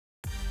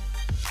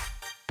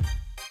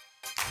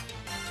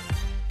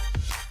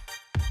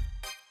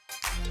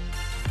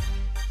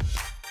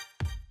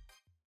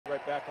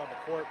right back on the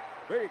court.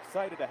 Very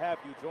excited to have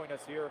you join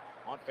us here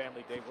on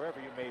Family Day, wherever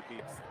you may be.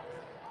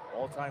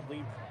 All-time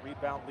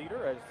rebound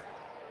leader as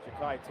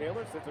Ja'Kai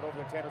Taylor sends it over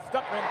to Tanner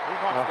Stuckman, who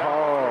knocks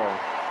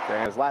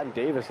down. It's Latin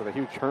Davis with a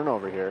huge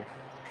turnover here.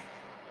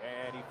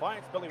 And he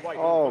finds Billy White.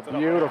 Oh,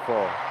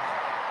 beautiful.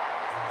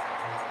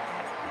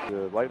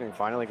 The Lightning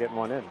finally getting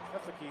one in.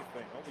 That's the key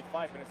thing. Only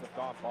 5 minutes have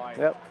gone by.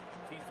 Yep.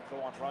 Teams that go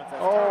on runs.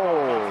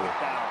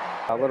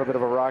 A little bit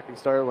of a rocking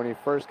start when he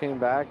first came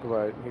back,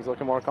 but he's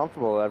looking more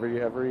comfortable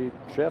every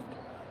shift.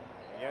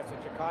 Yes,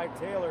 and Ja'Kai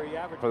Taylor, he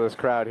averaged. For this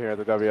crowd here at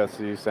the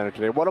WSC Center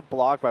today. What a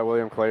block by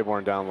William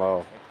Claiborne down low.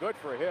 And good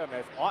for him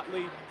as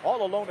Otley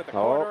all alone at the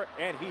corner,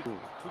 and he too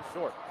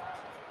short.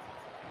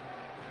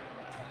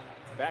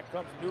 Back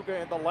comes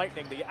Nuga and the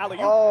Lightning, the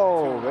alley-oop.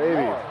 Oh,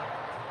 baby.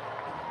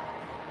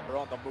 They're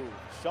on the move.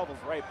 Shovels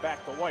right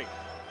back to White.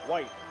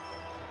 White,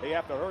 they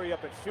have to hurry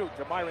up and shoot.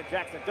 Jamiron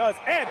Jackson does,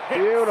 and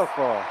hits.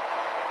 Beautiful.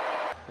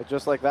 But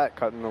just like that,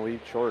 cutting the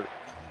lead short.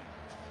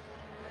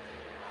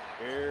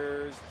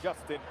 Here's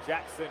Justin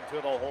Jackson to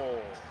the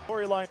hole.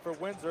 Storyline for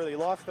Windsor, they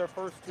lost their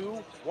first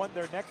two, won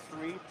their next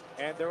three,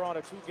 and they're on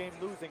a two-game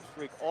losing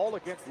streak, all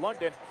against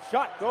London.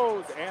 Shot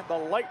goes, and the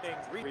Lightning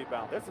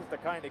rebound. This is the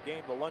kind of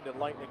game the London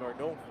Lightning are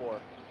known for.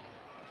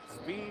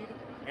 Speed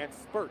and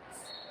spurts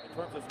in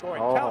terms of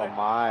scoring. Oh, Count it.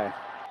 my.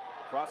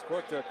 Cross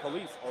court to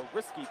Calise, a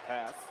risky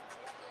pass.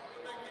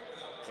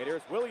 And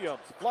here's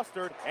Williams,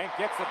 flustered, and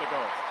gets it to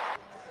go.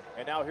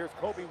 And now here's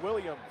Kobe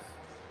Williams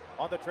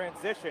on the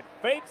transition.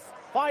 Fakes,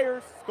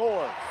 fires,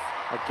 scores.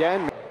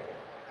 Again.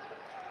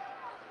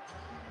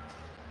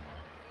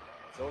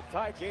 So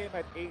tie game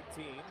at 18.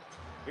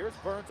 Here's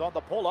Burns on the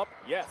pull-up.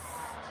 Yes.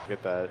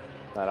 Get that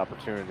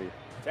opportunity.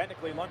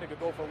 Technically, London could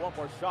go for one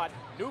more shot.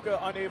 Nuga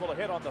unable to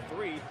hit on the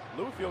three.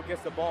 Lufield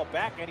gets the ball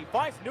back, and he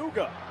finds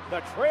Nuga,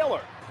 the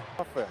trailer.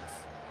 Offense.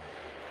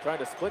 Trying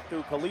to split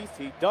through Calise.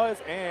 He does,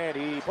 and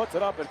he puts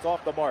it up, and it's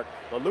off the mark.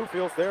 But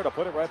Lufield's there to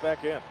put it right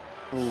back in.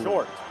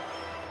 Short.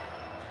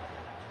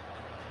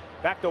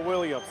 Back to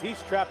Williams.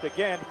 He's trapped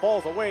again,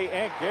 falls away,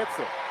 and gets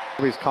it.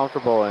 He's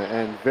comfortable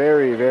and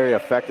very, very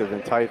effective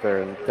and tight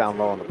there and down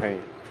low in the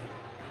paint.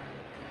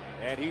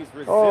 And he's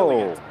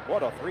resilient.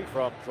 What a three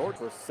from George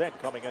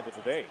 % coming into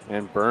today.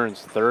 And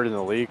Burns third in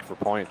the league for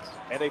points.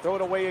 And they throw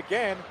it away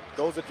again.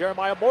 Goes to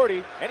Jeremiah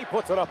Morty, and he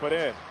puts it up and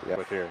in. Yeah,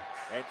 with here.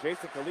 And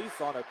Jason Calise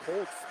on a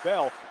cold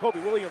spell. Kobe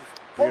Williams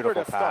Beautiful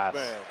over to pass.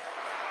 Stuckman.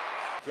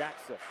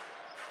 Jackson.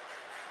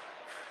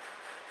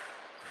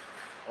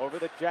 Over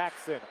to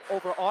Jackson.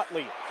 Over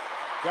Otley.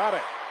 Got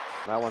it.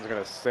 That one's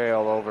going to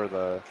sail over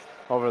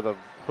the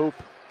hoop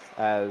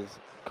as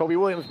Kobe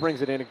Williams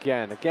brings it in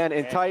again. Again,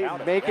 in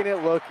tight, making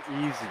it look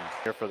easy.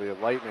 Here for the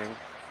Lightning.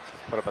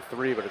 Put up a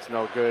three, but it's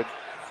no good.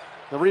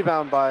 The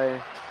rebound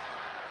by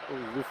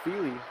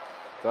Lufili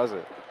does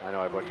it. I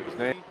know I butchered his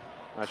name.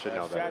 I should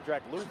know that.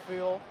 Shadrack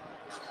Lufield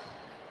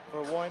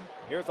for one.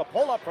 Here's a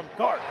pull-up from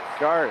Garth.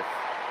 Garth.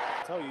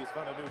 I tell you, he's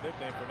found a new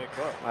nickname for Nick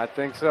Garth. I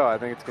think so. I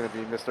think it's going to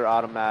be Mr.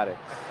 Automatic.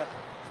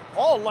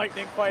 All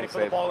Lightning fighting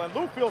for the ball, and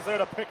Lufield's there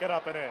to pick it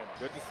up and in.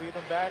 Good to see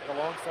them back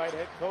alongside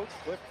head coach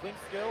Cliff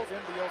Cleanskills,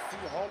 NBLC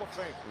Hall of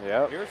Fame.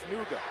 Yep. Here's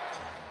Nuga.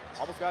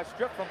 Almost got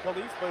stripped from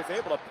Calise, but is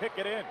able to pick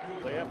it in.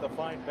 They have to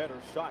find better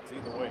shots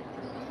either way.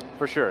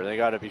 For sure. They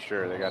got to be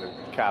sure. They got to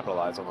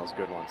capitalize on those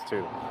good ones,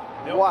 too.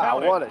 Wow,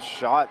 what a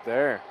shot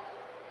there.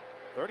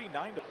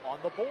 39 on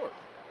the board.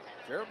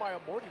 Jeremiah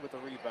Morty with the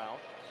rebound.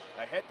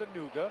 Ahead to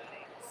Nuga.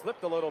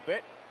 Slipped a little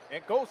bit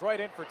and goes right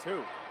in for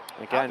two.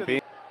 Again,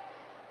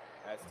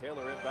 as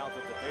Taylor inbounds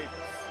it to Davis.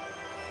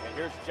 And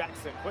here's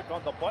Jackson quick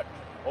on the button.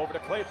 Over to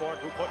Claiborne,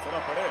 who puts it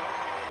up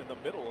and in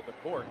the middle of the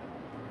court.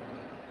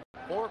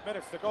 4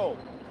 minutes to go.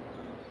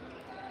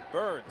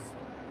 Burns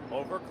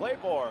over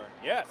Claiborne.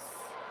 Yes.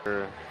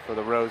 For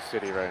the Rose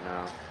City right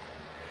now.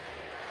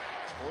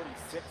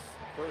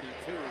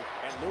 46-32.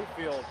 And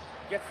Lufield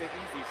gets the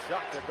easy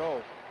shot to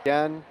go.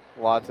 Again,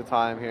 lots of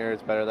time here.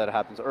 It's better that it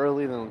happens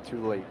early than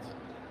too late.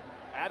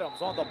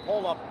 Adams on the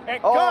pull-up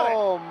and got it.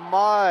 Oh,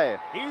 my.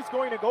 He's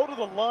going to go to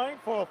the line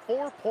for a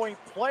 4-point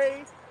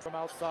play. From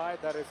outside,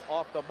 that is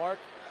off the mark.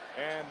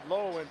 And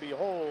lo and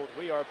behold,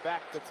 we are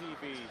back to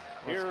TV.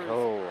 Here's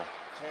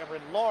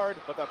Cameron Lard,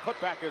 but the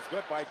putback is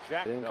good by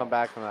Jack. Didn't come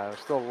back from that. There's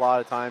still a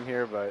lot of time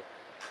here, but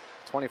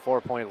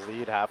 24-point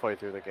lead halfway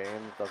through the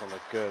game doesn't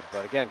look good.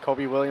 But again,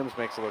 Kobe Williams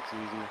makes it look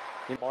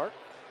easy. Mark.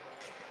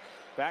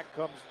 Back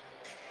comes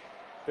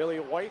Billy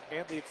White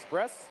and the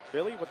Express.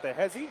 Billy with the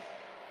hezzy.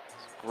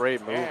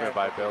 Great movement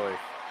by Billy.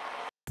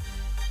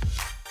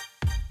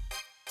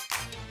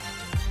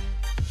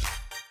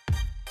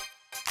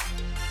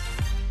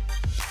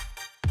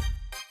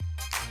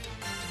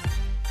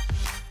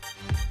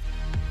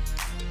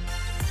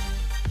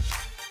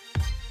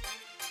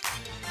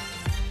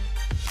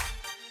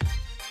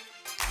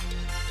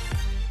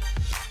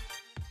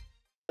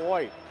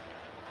 White,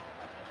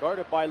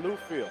 guarded by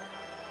Lufield,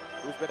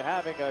 who's been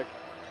having a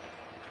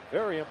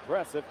very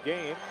impressive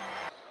game.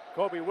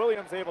 Kobe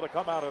Williams able to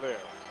come out of there.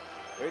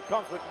 It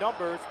comes with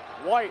numbers.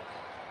 White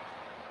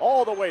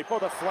all the way for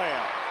the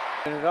slam.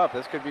 It up.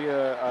 This could be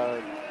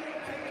a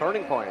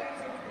turning point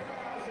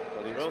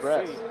for the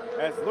Express. We'll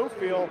see, as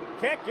Lufield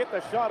can't get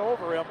the shot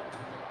over him.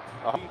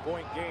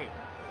 Point game.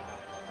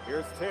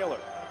 Here's Taylor.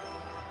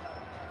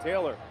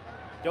 Taylor,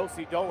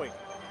 Dosey Doing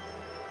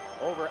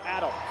over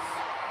Adams.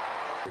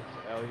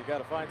 Well, you got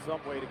to find some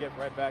way to get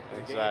right back to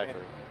the game. And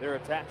they're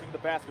attacking the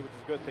basket, which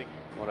is a good thing.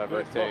 Whatever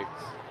it takes.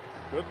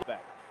 Good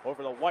back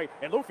over the White,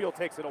 and Lufield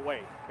takes it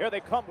away. Here they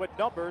come with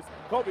numbers.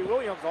 Kobe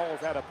Williams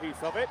almost had a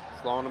piece of it.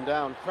 Slowing him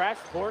down. Crash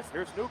course.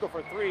 Here's Nuga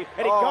for three,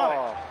 and he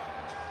got it.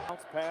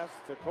 Bounce pass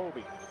to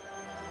Kobe.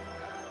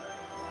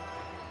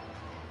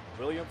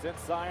 Williams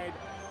inside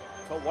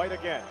to White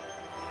again.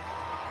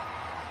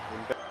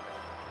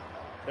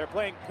 They're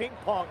playing ping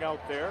pong out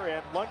there,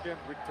 and London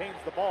retains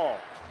the ball.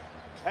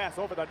 Pass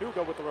over to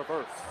Nuga with the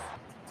reverse.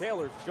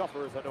 Taylor's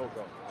jumper is a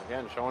no-go.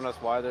 Again, showing us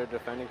why they're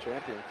defending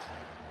champions.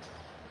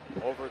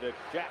 Over to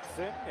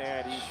Jackson,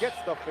 and he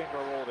gets the finger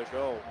roll to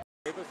go.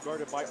 Davis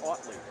guarded by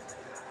Otley.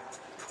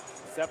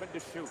 7 to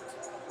shoot.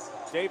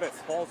 Davis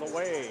falls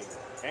away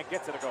and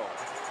gets it to go.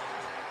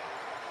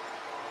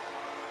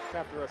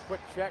 After a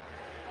quick check.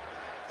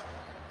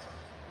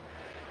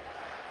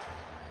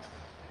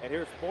 And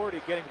here's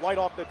Morty getting White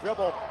off the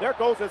dribble. There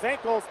goes his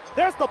ankles.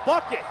 There's the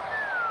bucket.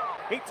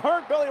 He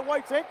turned Billy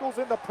White's ankles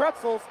into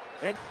pretzels.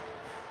 And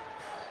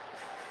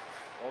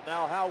well,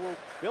 now how will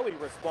Billy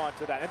respond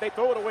to that? And they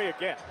throw it away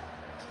again.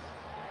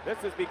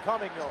 This is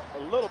becoming a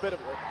little bit of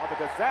a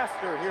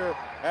disaster here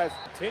as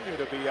continue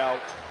to be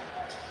out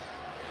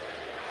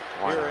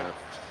here in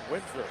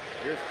Windsor.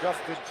 Here's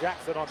Justin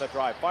Jackson on the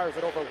drive. Fires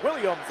it over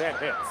Williams and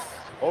hits.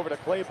 Over to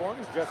Claiborne,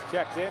 who just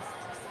checked in.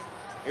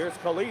 Here's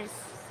Khalees.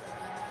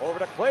 Over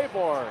to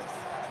Claiborne.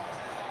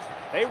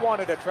 They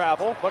wanted to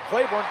travel, but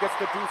Claiborne gets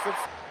to do some,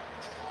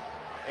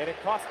 and it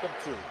cost them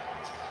 2.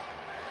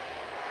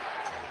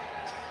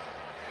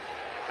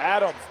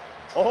 Adams,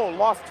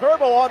 lost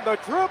turbo on the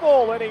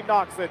dribble, and he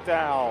knocks it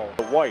down.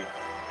 White.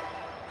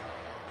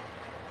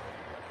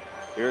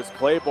 Here's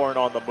Claiborne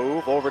on the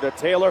move, over to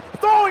Taylor,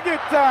 throwing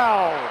it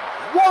down!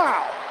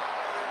 Wow!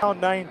 Down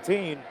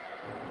 19.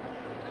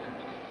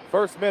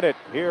 First minute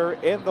here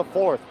in the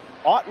fourth.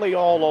 Otley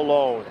all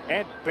alone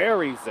and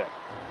buries it.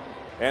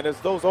 And as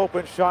those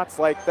open shots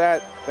like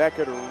that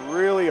could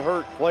really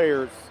hurt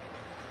players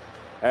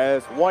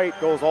as White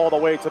goes all the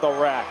way to the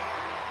rack.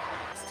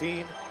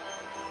 16.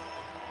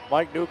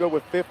 Mike Nuga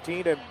with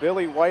 15, and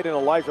Billy White and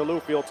Elijah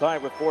Lufield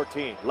tied with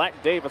 14. Latin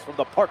Davis from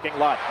the parking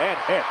lot and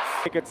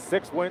hits. He gets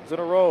 6 wins in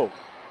a row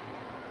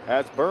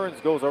as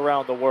Burns goes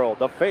around the world.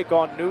 The fake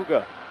on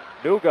Nuga.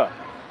 Nuga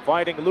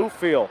finding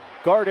Lufield,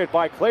 guarded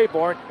by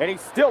Claiborne, and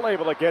he's still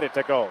able to get it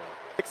to go.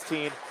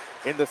 16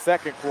 in the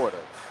second quarter.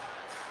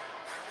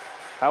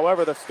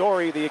 However, the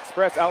story, the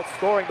Express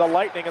outscoring the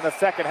Lightning in the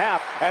second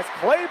half as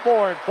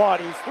Claiborne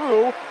bodies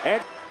through,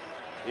 and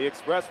the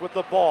Express with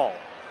the ball.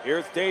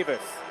 Here's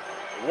Davis.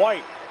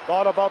 White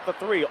thought about the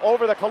 3.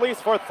 Over the Khalees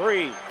for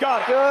 3.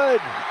 Got it.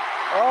 Good.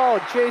 Oh,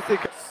 Jason.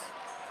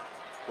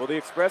 Will the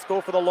Express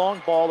go for the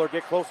long ball or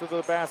get closer to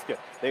the basket?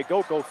 They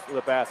go to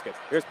the basket.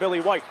 Here's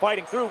Billy White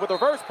fighting through with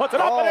reverse, puts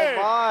it up and in.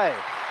 Oh, my.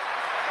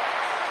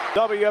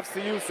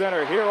 WFCU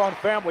Center here on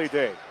Family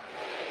Day.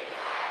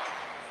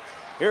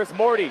 Here's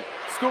Morty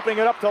scooping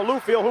it up to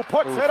Lufield, who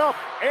puts it up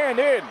and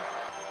in.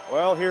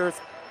 Well, here's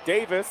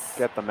Davis.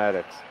 Get the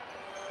medics.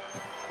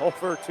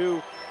 Over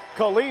to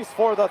Khalees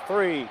for the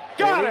 3.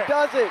 Got it! He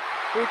does it.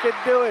 He can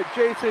do it.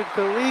 Jason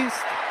Khalees.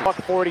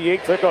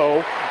 48 to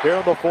go here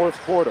in the fourth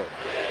quarter.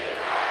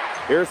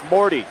 Here's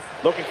Morty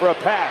looking for a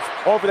pass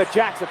over to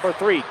Jackson for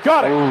 3.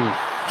 Got it! Ooh.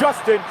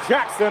 Justin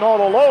Jackson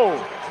all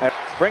alone. And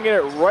bringing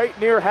it right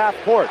near half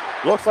court.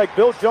 Looks like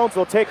Bill Jones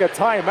will take a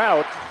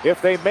timeout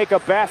if they make a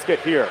basket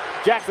here.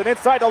 Jackson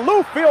inside to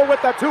Lufield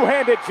with the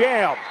 2-handed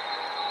jam.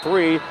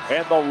 3,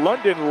 and the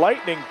London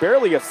Lightning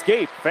barely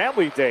escaped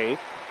Family Day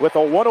with a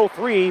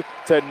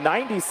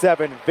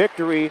 103-97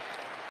 victory.